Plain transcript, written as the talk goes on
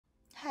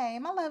Hey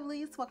my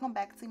lovelies, welcome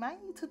back to my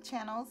YouTube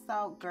channel.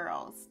 So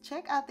girls,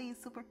 check out these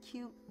super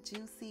cute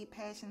juicy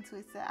passion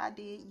twists that I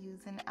did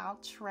using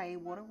Outre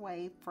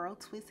Waterwave Fro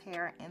Twist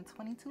hair in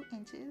 22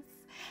 inches.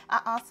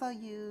 I also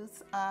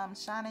use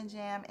Shine and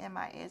Jam in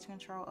my edge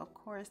control, of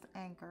course,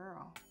 and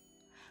girl,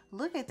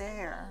 look at the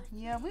hair.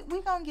 Yeah,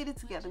 we gonna get it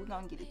together. We're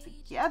gonna get it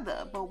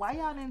together. But why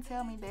y'all didn't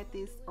tell me that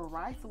this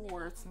rice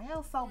water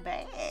smells so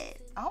bad?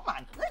 Oh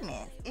my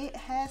goodness. It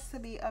has to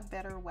be a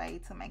better way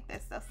to make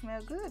that stuff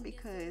smell good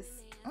because,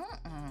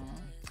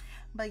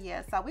 But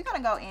yeah, so we're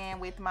gonna go in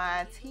with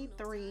my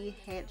T3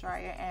 head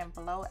dryer and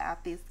blow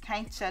out this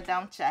can't ya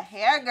don't ya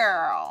hair,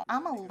 girl.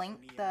 I'm gonna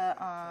link the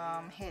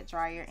head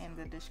dryer in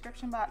the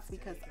description box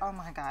because oh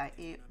my god,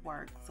 it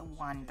works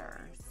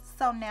wonders.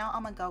 So now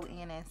I'm gonna go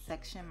in and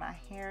section my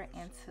hair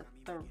into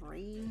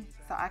 3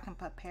 so I can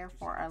prepare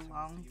for a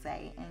long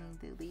day and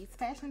do these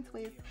passion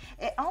twists.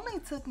 It only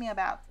took me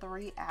about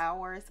 3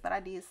 hours, but I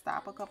did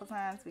stop a couple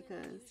times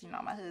because, you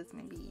know, my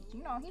husband be,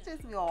 you know, he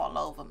just be all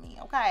over me,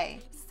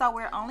 okay? So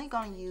we're only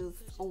gonna use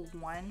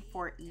 1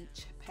 for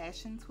each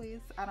passion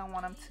twist. I don't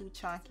want them too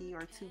chunky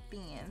or too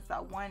thin,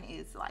 so 1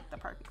 is like the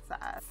perfect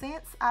size.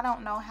 Since I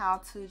don't know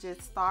how to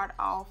just start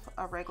off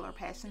a regular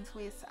passion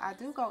twist, I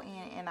do go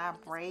in and I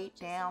braid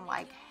down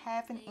like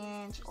 1/2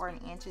 inch or 1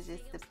 inch, it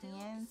just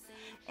depends,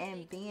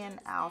 and then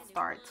I'll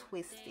start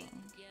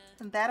twisting.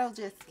 And that'll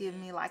just give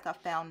me like a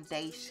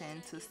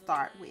foundation to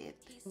start with.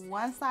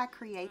 Once I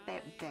create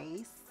that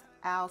base,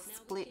 I'll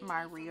split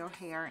my real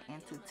hair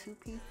into 2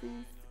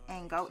 pieces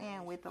and go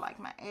in with like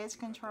my edge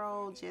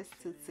control just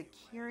to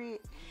secure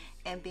it,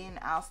 and then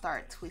I'll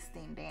start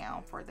twisting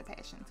down for the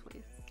passion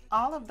twist.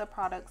 All of the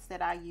products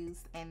that I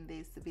used in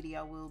this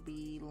video will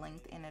be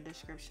linked in the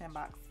description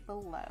box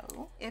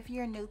below. If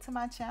you're new to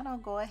my channel,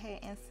 go ahead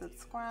and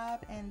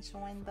subscribe and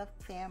join the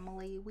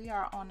family. We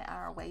are on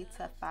our way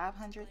to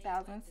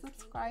 500,000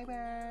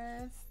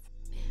 subscribers.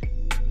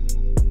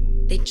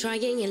 They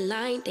trying in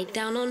line, they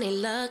down on their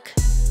luck.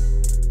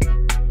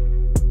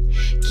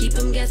 Keep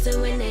them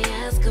guessing when they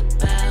ask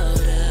about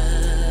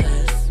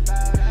us.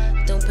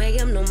 Don't pay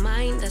them no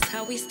mind, that's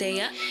how we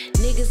stay up.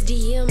 Niggas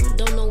DM,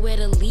 don't know where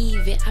to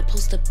leave it. I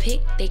post a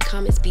pic, they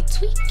comments be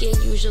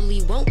tweaking.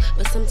 Usually won't,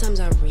 but sometimes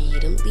I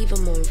read them, leave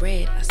them on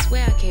red. I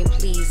swear I can't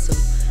please them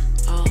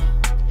all.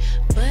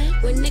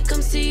 But when it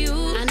comes to you,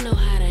 I know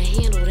how to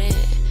handle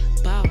that,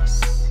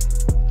 boss.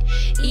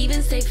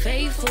 Even stay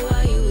faithful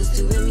while you was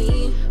doing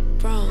me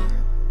wrong.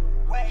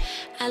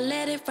 I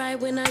let it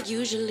ride when I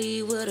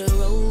usually would've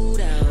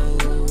rolled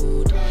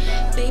out.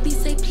 Baby,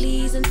 say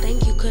please and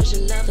thank you, cause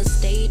your lover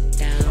stayed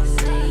down.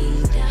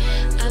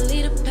 I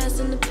leave the past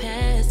in the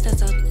past,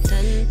 that's all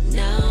done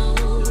now.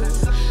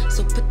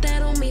 So put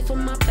that on me for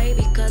my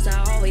baby, cause I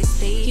always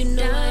stay down. You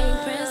know I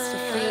ain't pressed for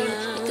fame.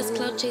 Niggas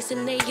clout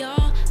chasing, they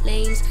all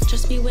lames.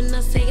 Trust me when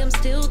I say I'm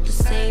still the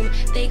same.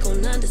 They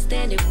gon'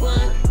 understand it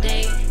one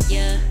day,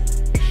 yeah,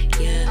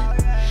 yeah.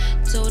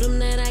 Told him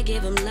that I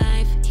give him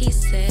life, he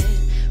said,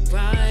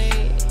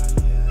 right.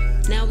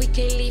 Now we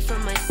can't leave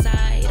from my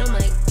side, oh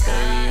my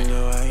god. You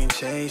know I ain't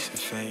chasing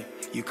fame.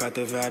 You got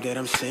the vibe that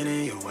I'm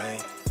sending your way.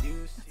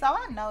 So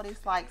I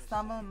noticed like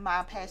some of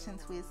my passion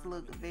twists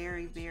look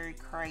very, very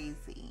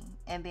crazy.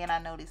 And then I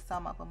noticed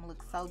some of them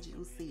look so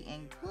juicy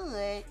and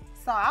good.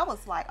 So I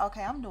was like,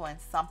 okay, I'm doing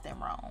something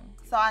wrong.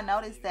 So I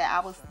noticed that I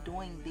was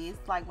doing this,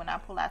 like when I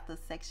pull out the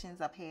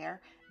sections of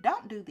hair.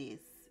 Don't do this.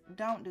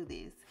 Don't do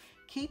this.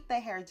 Keep the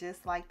hair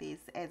just like this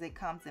as it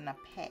comes in a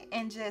pack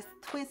and just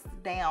twist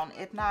down.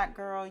 If not,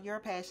 girl, your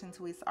passion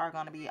twists are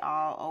going to be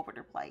all over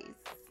the place.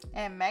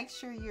 And make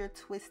sure you're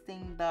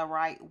twisting the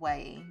right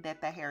way that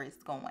the hair is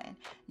going.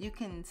 You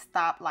can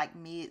stop like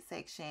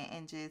midsection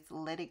and just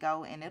let it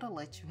go, and it'll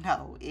let you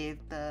know if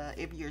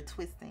you're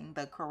twisting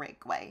the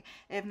correct way.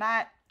 If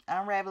not,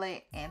 unravel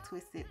it and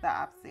twist it the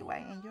opposite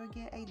way and you'll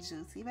get a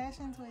juicy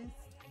passion twist.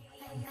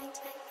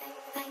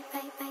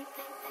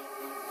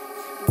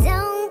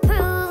 Don't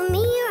prove me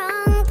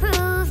wrong,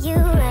 prove you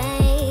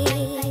right.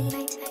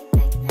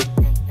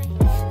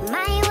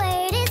 My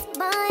word is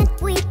bond,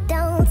 we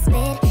don't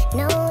spit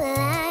no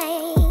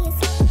lies.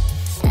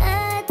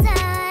 A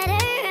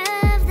daughter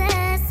of the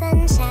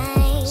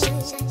sunshine,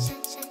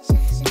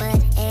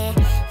 but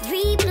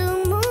every blue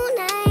moon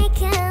I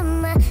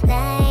come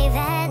alive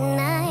at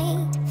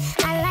night.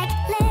 I like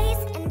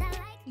lace and I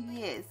like...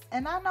 Yes,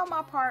 and I know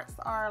my parts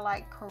are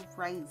like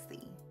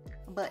crazy,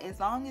 but as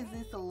long as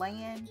it's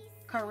laying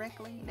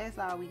correctly, that's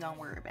all we gonna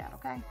worry about,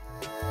 okay?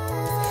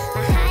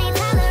 My high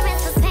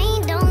tolerance for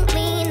pain don't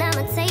mean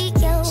I'ma take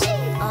your shit.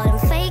 All them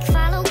fake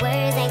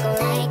followers ain't gon'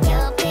 like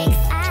your pics.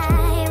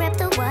 I rep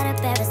the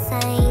water-bearer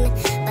sign,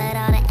 but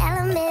all the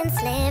elements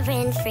live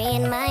rent-free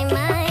in my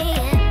mind.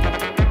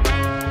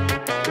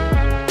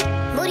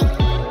 Moody.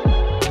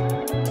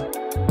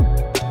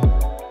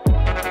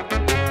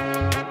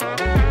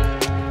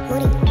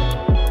 Moody.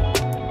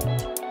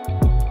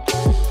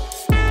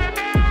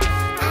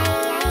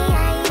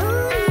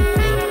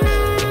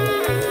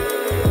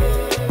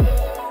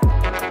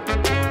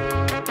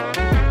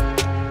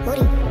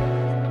 Moody.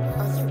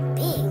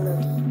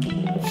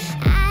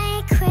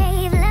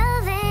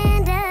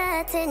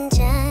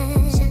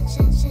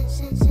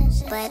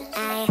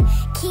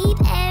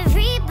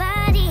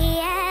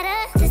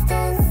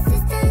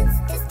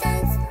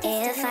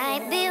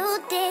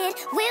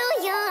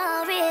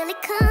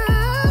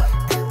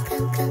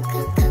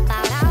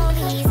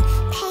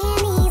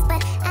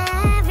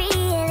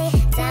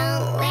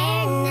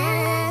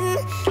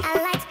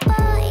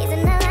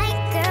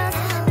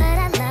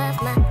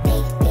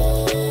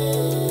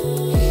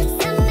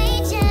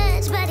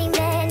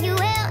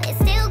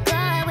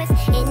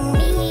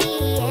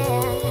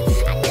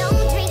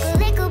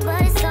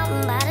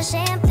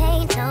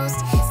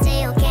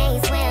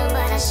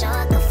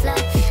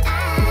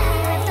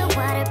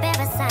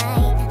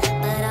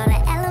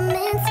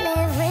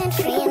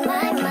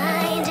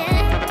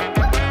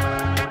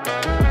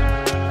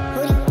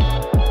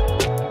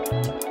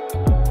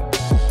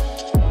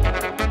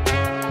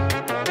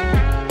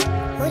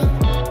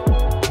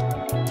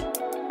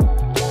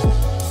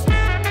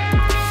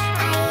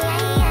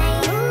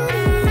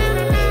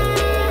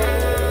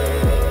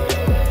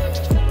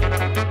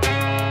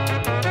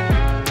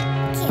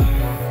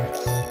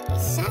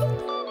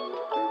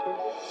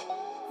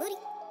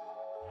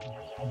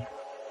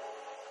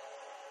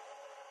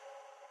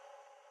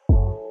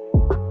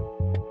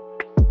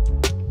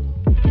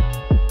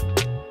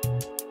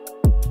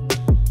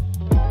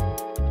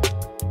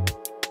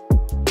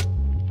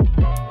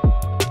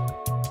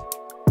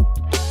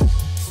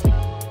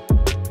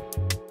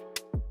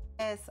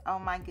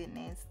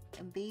 goodness,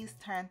 these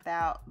turned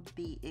out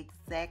the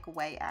exact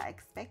way I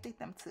expected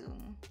them to.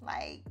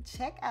 Like,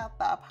 check out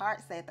the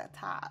parts at the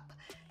top.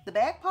 The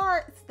back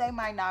parts, they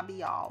might not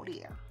be all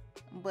there,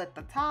 but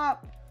the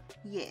top,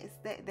 yes,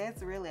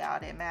 that's really all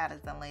that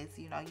matters, unless,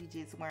 you know, you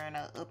just wearing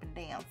a up and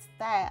down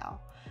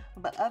style.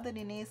 But other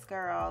than this,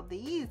 girl,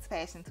 these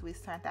fashion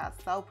twists turned out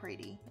so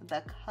pretty.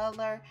 The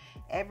color,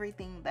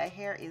 everything, the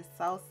hair is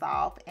so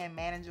soft and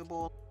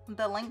manageable.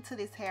 The link to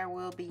this hair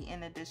will be in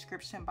the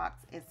description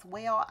box as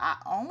well. I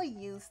only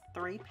used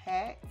 3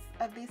 packs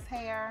of this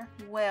hair.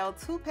 Well,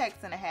 2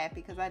 packs and a half,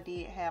 because I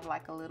did have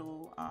like a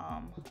little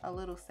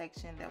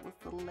section that was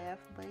the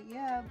left. But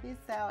yeah, this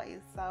style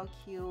is so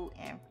cute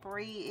and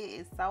free. It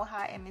is so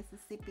hot in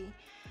Mississippi.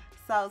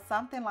 So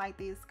something like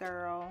this,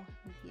 girl,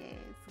 yes,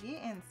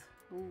 get into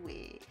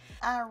it.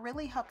 I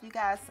really hope you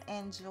guys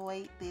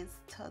enjoyed this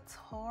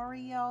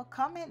tutorial.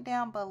 Comment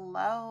down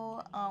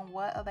below on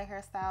what other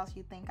hairstyles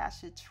you think I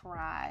should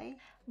try.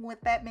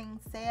 With that being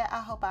said, I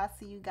hope I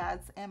see you guys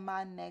in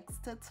my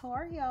next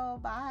tutorial.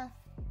 Bye.